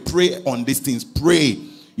pray. Pray on these things. Pray.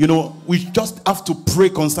 We just have to pray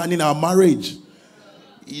concerning our marriage.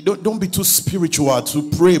 Don't be too spiritual to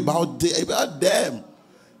pray about them.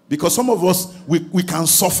 Because some of us, we can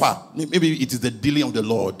suffer. Maybe it is the dealing of the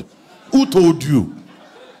Lord. Who told you?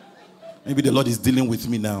 Maybe the Lord is dealing with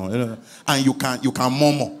me now. And you can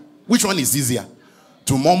murmur. Which one is easier?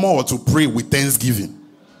 To murmur or to pray with thanksgiving?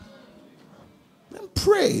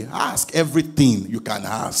 Pray. Ask everything you can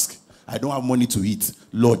ask. I don't have money to eat.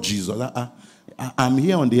 Lord Jesus, I'm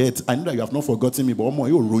here on the earth. I know that you have not forgotten me, but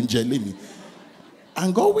me.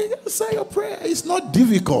 And God will say your prayer. It's not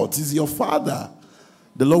difficult. It's your Father.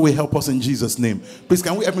 The Lord will help us in Jesus' name. Please,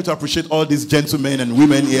 can we help me to appreciate all these gentlemen and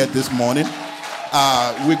women here this morning?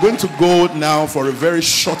 We're going to go now for a very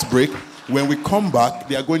short break. When we come back,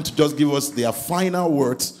 they are going to just give us their final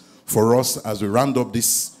words for us as we round up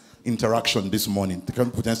this interaction this morning. Can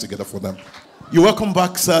we put hands together for them? You're welcome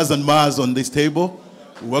back, sirs and mars, on this table.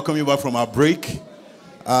 We welcome you back from our break.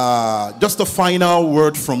 Just a final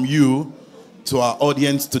word from you to our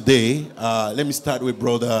audience today. Let me start with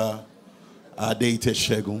Brother Adeite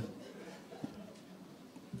Shegun.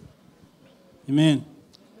 Amen.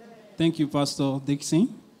 Thank you, Pastor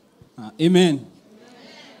Dickson. Amen.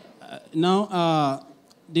 Now,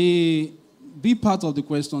 the B part of the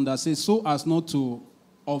question that says, so as not to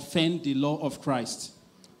offend the law of Christ.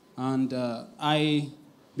 And I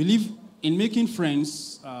believe in making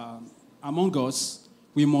friends among us,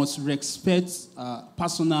 we must respect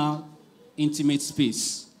personal, intimate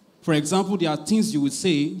space. For example, there are things you would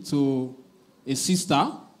say to a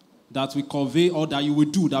sister that will convey, or that you will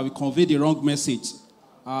do that will convey the wrong message.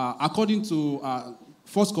 According to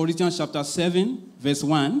 1 Corinthians chapter 7, verse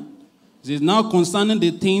 1, it says, now concerning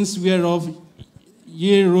the things whereof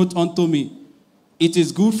ye wrote unto me, it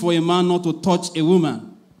is good for a man not to touch a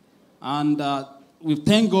woman. And we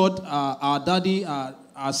thank God our daddy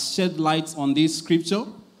has shed light on this scripture,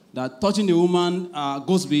 that touching a woman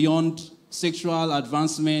goes beyond sexual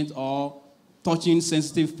advancement or touching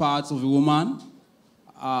sensitive parts of a woman,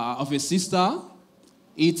 of a sister.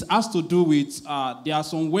 It has to do with, there are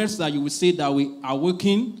some words that you will say that will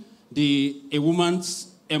awaken a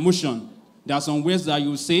woman's emotion. There are some words that you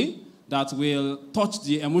will say that will touch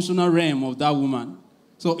the emotional realm of that woman.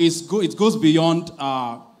 So it goes beyond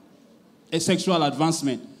a sexual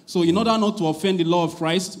advancement. So in order not to offend the law of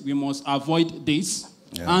Christ, we must avoid this.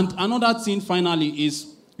 Yeah. And another thing, finally,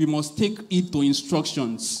 is we must take heed to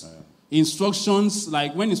instructions. Yeah. Instructions,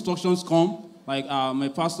 like when instructions come, like my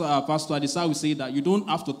pastor Adisa will say that you don't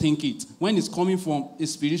have to think it. When it's coming from a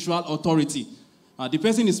spiritual authority, the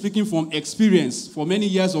person is speaking from experience for many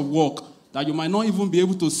years of work that you might not even be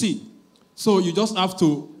able to see. So you just have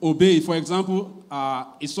to obey. For example,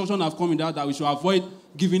 instruction have come in that we should avoid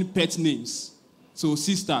giving pet names to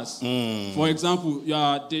sisters. For example,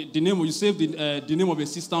 you save the name of a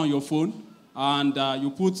sister on your phone, and you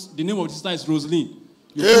put the name of the sister is Rosaline.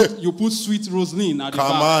 You put Sweet Rosaline at the back.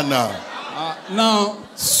 Come on now. Now,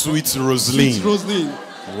 Sweet Rosaline. Sweet Rosaline.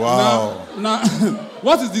 Wow. Now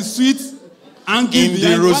what is the sweet hanging in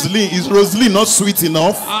the Rosaline? Is Rosaline not sweet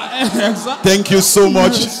enough? Exactly. Thank you so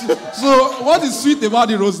much. So what is sweet about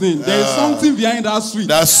the Rosaline? There is something behind that sweet.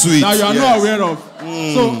 That's sweet. That you are not aware of.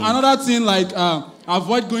 So another thing, like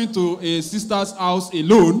avoid going to a sister's house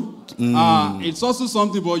alone. It's also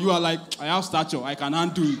something, but you are like, I have stature, I can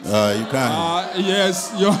handle it. You can.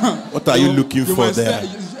 Yes. What are you looking for there?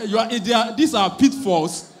 These are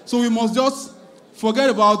pitfalls. So we must just forget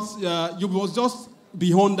about. You must just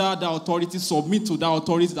be under the authority, submit to the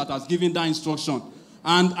authority that has given that instruction.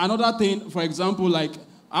 And another thing, for example, like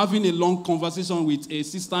having a long conversation with a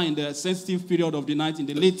sister in the sensitive period of the night, in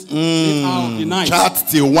the late hour of the night. Chat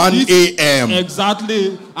till 1 a.m.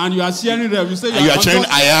 Exactly. And you are sharing them. You say you are sharing,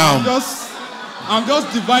 I am. I'm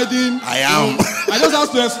just dividing. I am. I just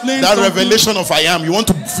have to explain that something. Revelation of I am. You want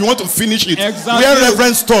to finish it. Exactly. Where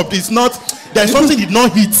Reverend stopped, it's not. There's something did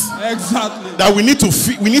not hit. Exactly. That we need to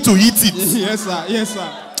hit it. Yes, sir. Yes,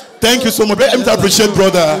 sir. Thank you so much. Let me appreciate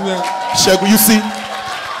brother Shegu. You see,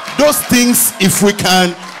 those things, if we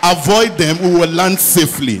can avoid them, we will land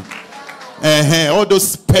safely. All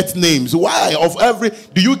those pet names. Why?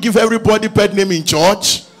 Do you give everybody pet name in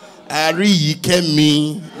church? Ari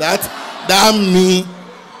Yikemi. That me.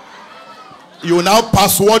 You will now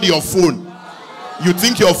password your phone. You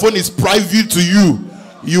think your phone is private to you.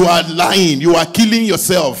 You are lying. You are killing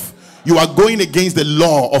yourself. You are going against the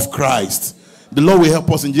law of Christ. The Lord will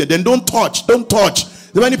help us in Jesus. Then don't touch. Don't touch.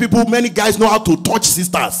 Many guys know how to touch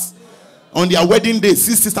sisters. On their wedding day,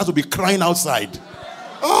 sisters will be crying outside.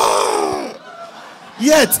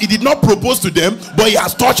 Yet, he did not propose to them, but he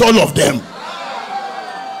has touched all of them.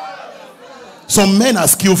 Some men are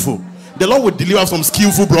skillful. The Lord will deliver some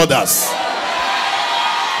skillful brothers.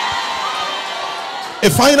 A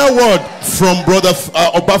final word from Brother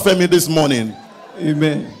Obafemi this morning.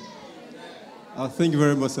 Amen. Thank you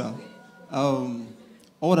very much, sir.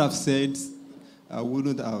 All I've said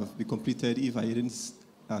wouldn't have been completed if I didn't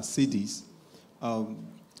say this.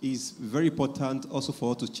 It's very important also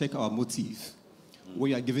for us to check our motive.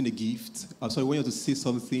 When you are giving a gift, when you want to say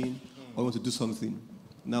something or want to do something.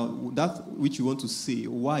 Now, that which you want to say,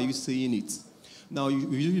 why are you saying it? Now, you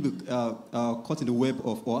usually caught in the web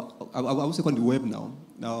of, or I would say caught in the web now.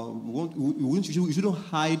 Now, you shouldn't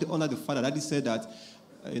hide under the fact that Daddy said that,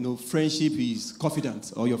 friendship is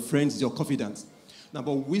confidence, or your friend is your confidence. Now,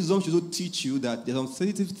 but wisdom should also teach you that there are some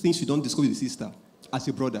sensitive things you don't discuss with a sister as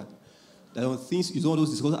a brother. There are things you don't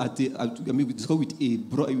discuss with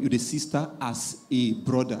a sister as a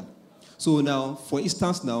brother. So now, for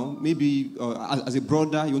instance, maybe as a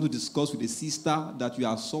brother, you want to discuss with a sister that you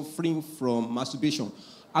are suffering from masturbation.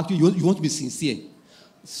 Actually, you want to be sincere.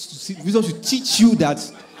 Wisdom should teach you that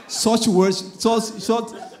such words,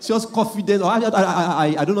 such confidence, or I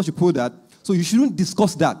don't know how to put that. So you shouldn't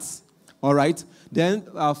discuss that. All right? Then,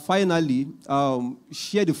 finally,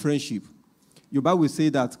 share the friendship. Your Bible will say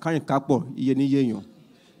that Karen Kapo,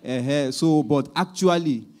 so, but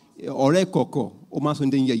actually, Ore Koko, Oma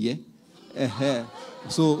Sunday ye.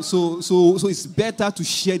 So it's better to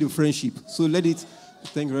share the friendship. So let it.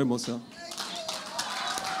 Thank you very much, sir.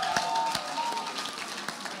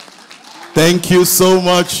 Thank you so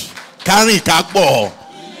much. Karen Kapo,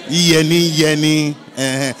 Yeni.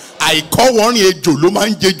 I call one ye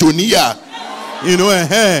Joluman Joniya.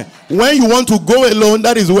 When you want to go alone,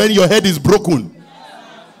 that is when your head is broken.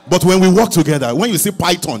 But when we work together, when you see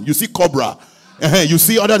python, you see cobra, you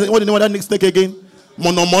see what do you know that next snake again?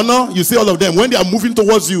 Mono, you see all of them. When they are moving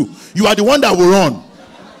towards you, you are the one that will run.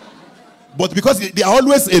 But because they are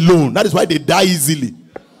always alone, that is why they die easily.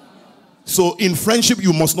 So in friendship,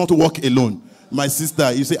 you must not walk alone. My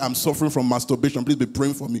sister, you say, I'm suffering from masturbation. Please be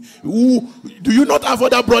praying for me. Ooh, do you not have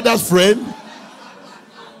other brothers, friend?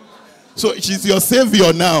 So she's your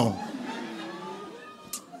savior now.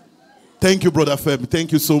 Thank you, Brother Feb.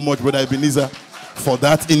 Thank you so much, Brother Ebenezer, for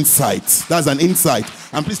that insight. That's an insight.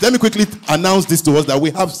 And please let me quickly announce this to us, that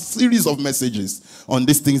we have a series of messages on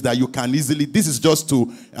these things that you can easily, this is just to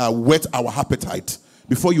whet our appetite.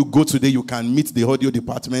 Before you go today, you can meet the audio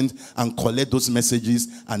department and collect those messages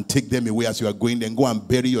and take them away as you are going. Then go and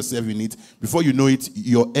bury yourself in it. Before you know it,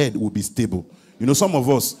 your head will be stable. Some of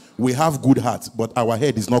us, we have good heart, but our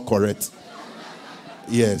head is not correct.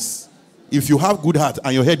 Yes. If you have good heart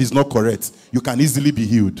and your head is not correct, you can easily be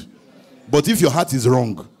healed. But if your heart is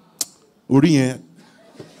wrong, Uriye.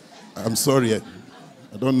 I'm sorry. I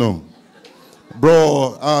don't know.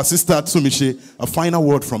 Bro, Sister Tsumishi, a final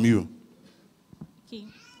word from you. Okay.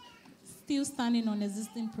 Still standing on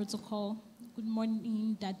existing protocol. Good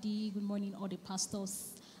morning, Daddy. Good morning, all the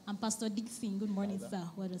pastors. I'm Pastor Dickson. Good morning, sir.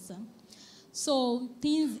 Well, sir. So,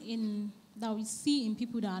 things that we see in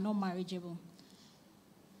people that are not marriageable.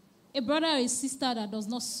 A brother or a sister that does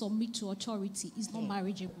not submit to authority is not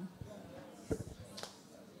marriageable.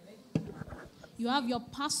 You have your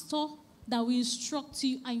pastor that will instruct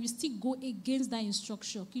you and you still go against that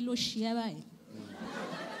instruction.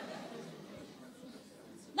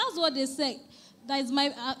 That's what they say. That is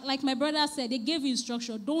like my brother said, they gave you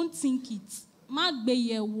instruction. Don't think it.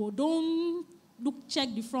 Don't check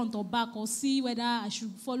the front or back or see whether I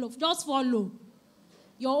should follow. Just follow.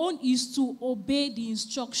 Your own is to obey the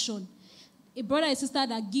instruction. A brother and sister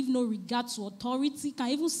that give no regard to authority can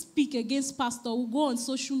even speak against pastor, will go on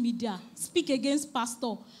social media, speak against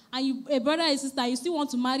pastor. And a brother and sister, you still want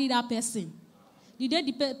to marry that person. The day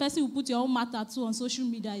the person who put your own matter too on social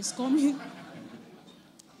media is coming.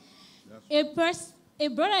 A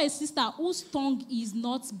brother and sister whose tongue is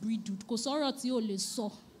not bridled.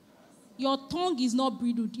 Your tongue is not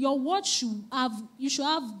bridled. Your words should have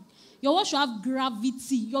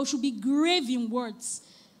gravity. You should be grave in words.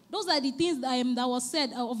 Those are the things that was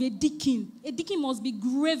said of a deacon. A deacon must be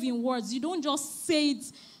grave in words. You don't just say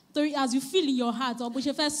it as you feel in your heart. Or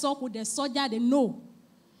first talk with the soldier, they know.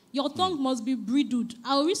 Your tongue must be bridled.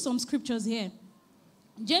 I'll read some scriptures here.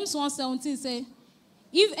 James 1:17 says,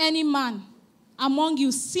 if any man among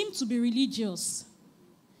you seem to be religious,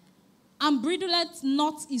 and bridleth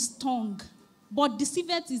not his tongue, but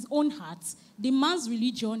deceiveth his own heart, the man's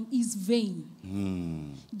religion is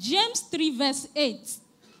vain. James 3:8.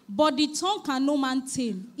 But the tongue can no man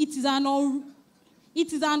tame. It is an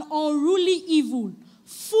unruly evil,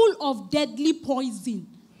 full of deadly poison.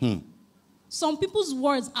 Some people's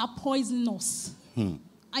words are poisonous. And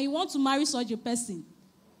you want to marry such a person.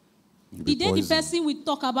 The day the person will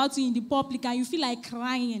talk about you in the public and you feel like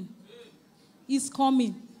crying, is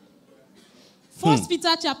coming. 1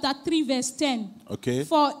 Peter chapter 3:10. Okay.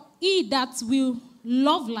 For he that will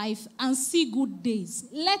love life and see good days,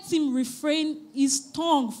 let him refrain his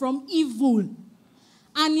tongue from evil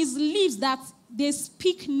and his lips that they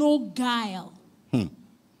speak no guile.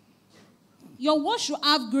 Your words should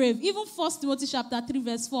have grave. Even 1 Timothy chapter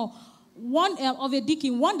 3:4. One of a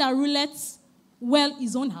deacon, one that ruleth well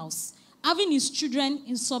his own house, having his children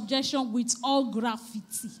in subjection with all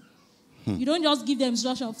gravity. You don't just give them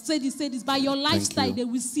instruction, say this. By your lifestyle, they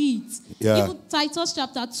will see it. Yeah. Even Titus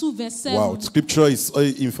chapter 2:7. Wow, scripture is,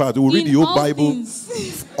 in fact, we'll read the whole Bible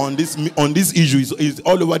on this issue. Is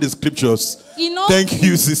all over the scriptures. Thank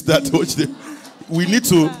you, Sister Tochi. We need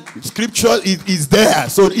to, scripture is there.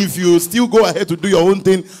 So if you still go ahead to do your own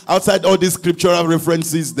thing outside all these scriptural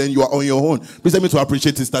references, then you are on your own. Please let me to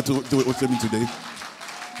appreciate Sister Tochi today.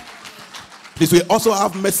 Please, we also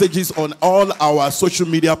have messages on all our social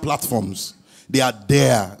media platforms. They are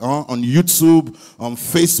there on YouTube, on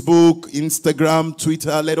Facebook, Instagram,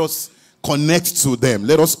 Twitter. Let us connect to them.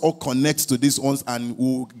 Let us all connect to these ones and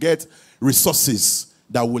we'll get resources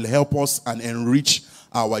that will help us and enrich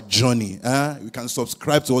our journey. You can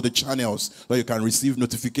subscribe to all the channels so you can receive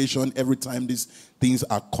notification every time these things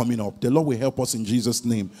are coming up. The Lord will help us in Jesus'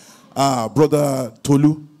 name. Brother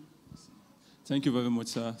Tolu. Thank you very much,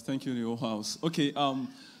 sir. Thank you, the whole house. Okay,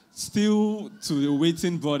 still to the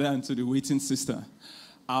waiting brother and to the waiting sister.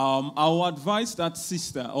 I will advise that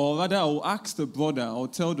sister, or rather I will ask the brother or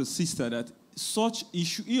tell the sister that such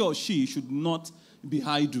issue, he or she should not be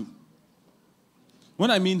idle.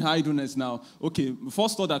 When I mean idleness now, okay, the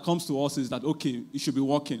first thought that comes to us is that, okay, you should be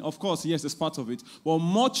working. Of course, yes, it's part of it. But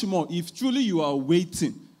much more, if truly you are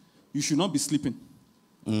waiting, you should not be sleeping.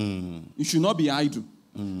 You should not be idle.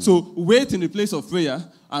 So wait in the place of prayer,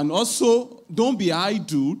 and also don't be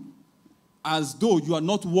idle as though you are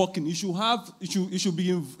not working. You should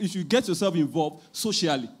get yourself involved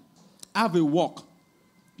socially. Have a work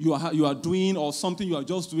you are doing or something you are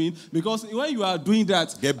just doing, because when you are doing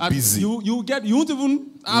that, get busy. You won't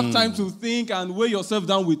even have time to think and weigh yourself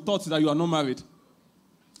down with thoughts that you are not married.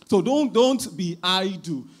 So don't be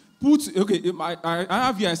idle. I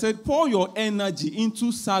have here, I said, pour your energy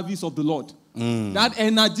into service of the Lord. That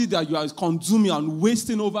energy that you are consuming and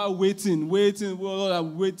wasting over waiting,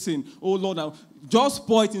 oh Lord, just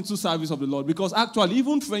pour it into service of the Lord. Because actually,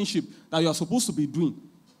 even friendship that you are supposed to be doing,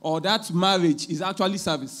 or that marriage, is actually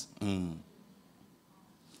service.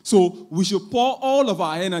 So we should pour all of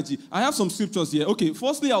our energy. I have some scriptures here. Okay,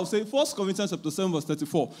 firstly, I'll say 1 Corinthians chapter 7, verse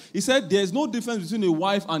 34. He said, there is no difference between a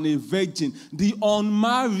wife and a virgin. The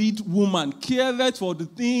unmarried woman careth for the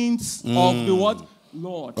things of the what?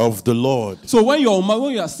 Lord. Of the Lord. So when you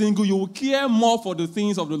are single, you will care more for the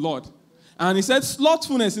things of the Lord. And he said,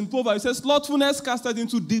 slothfulness in Proverbs, he says, slothfulness casted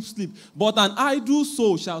into deep sleep, but an idle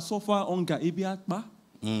soul shall suffer hunger. You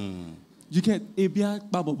get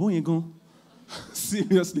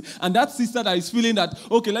seriously. And that sister that is feeling that,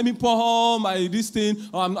 okay, let me pour my this thing,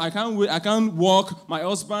 I can't wait, I can't walk, my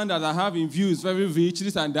husband that I have in view is very rich,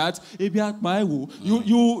 this and that.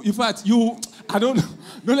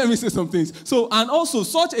 Don't let me say some things. So, and also,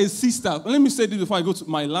 such a sister, let me say this before I go to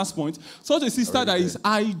my last point, such a sister that is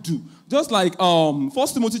idle. Just like 1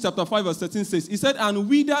 Timothy chapter 5 verse 13 says, he said, and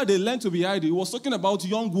whither they learn to be idle. He was talking about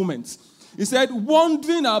young women. He said,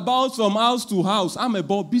 wandering about from house to house. I'm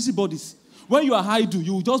about busybodies. When you are idle,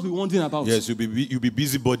 you will just be wandering about. Yes, you'll be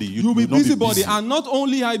busybody. You'll be busybody. And not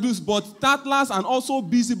only idols, but tattlers and also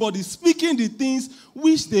busybodies, speaking the things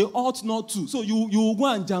which they ought not to. So you will go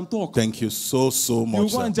and jam talk. Thank you so much, You will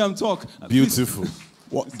go and jam talk. Beautiful.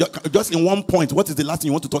 Just in one point, what is the last thing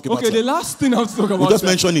you want to talk about? Okay, the last thing I want to talk about. Just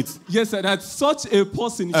mention it. Yes, sir, that such a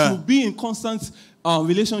person should be in constant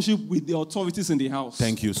relationship with the authorities in the house.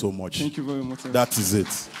 Thank you so much. Thank you very much, sir. That is it.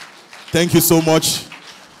 Thank you so much.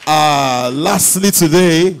 Lastly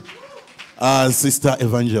today, Sister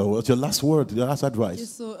Evangel, what's your last word, your last advice? Yes,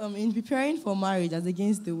 so in preparing for marriage as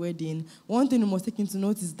against the wedding, one thing we must take into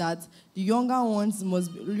note is that the younger ones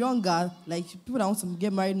must be younger, like people that want to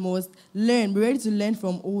get married must be ready to learn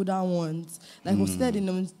from older ones. Like was said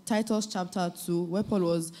in Titus chapter 2, where Paul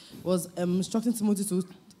was instructing Timothy to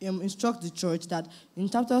instruct the church that in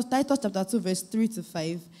Titus chapter 2, verse 3 to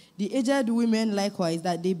 5, the aged women likewise,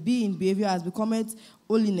 that they be in behavior as becometh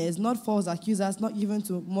holiness, not false accusers, not given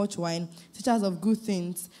to much wine, teachers of good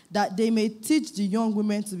things, that they may teach the young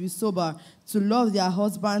women to be sober, to love their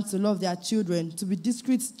husbands, to love their children, to be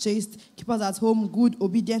discreet, chaste, keepers at home, good,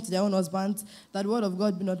 obedient to their own husbands, that the word of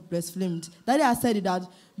God be not blasphemed. Daddy has said it that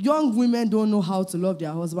young women don't know how to love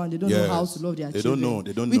their husband. They don't know how to love their children.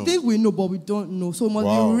 They don't know. We think we know, but we don't know. So we must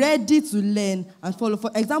be ready to learn and follow.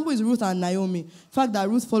 For example, is Ruth and Naomi. The fact that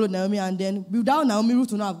Ruth followed Naomi, and then without Naomi,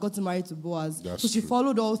 Ruth would not have gotten married to Boaz. So she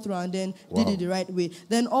followed all through and then did it the right way.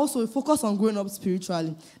 Then also focus on growing up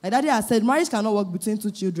spiritually. Like Daddy has said, marriage cannot work between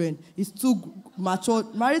two children. It's too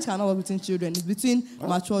matured. Marriage cannot work between children. It's between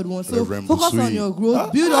matured ones. So focus on your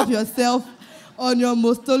growth. Build up yourself on your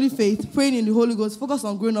most holy faith, praying in the Holy Ghost, focus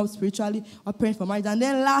on growing up spiritually or praying for marriage. And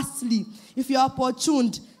then lastly, if you're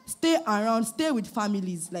opportuned, stay around, stay with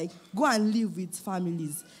families. Like, go and live with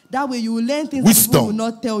families. That way you will learn things that people will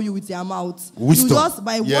not tell you with their mouth. Wisdom. You just,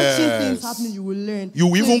 by watching things happening, you will learn. You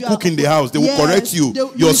will even cook in the house. They will correct you.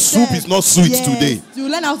 Your soup is not sweet today. You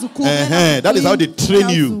will learn how to cook. That is how they train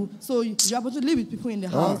you. So you're able to live with people in the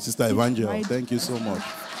house. Sister Evangel, thank you so much.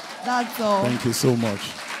 That's all. Thank you so much.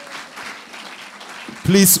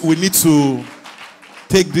 Please, we need to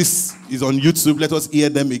take this. It's on YouTube. Let us hear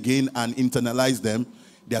them again and internalize them.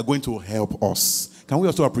 They are going to help us. Can we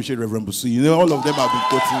also appreciate Reverend Busu? You know, all of them have been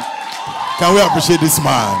quoting. Can we appreciate this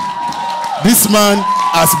man? This man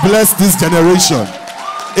has blessed this generation.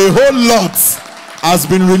 A whole lot has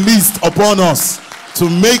been released upon us to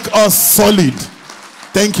make us solid.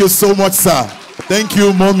 Thank you so much, sir. Thank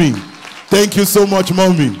you, mommy. Thank you so much,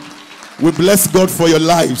 mommy. We bless God for your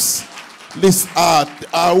lives. This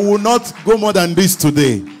I will not go more than this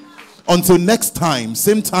today. Until next time,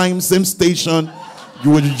 same station,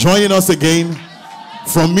 you will be joining us again.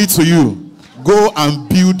 From me to you, go and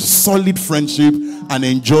build solid friendship and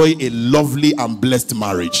enjoy a lovely and blessed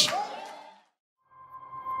marriage.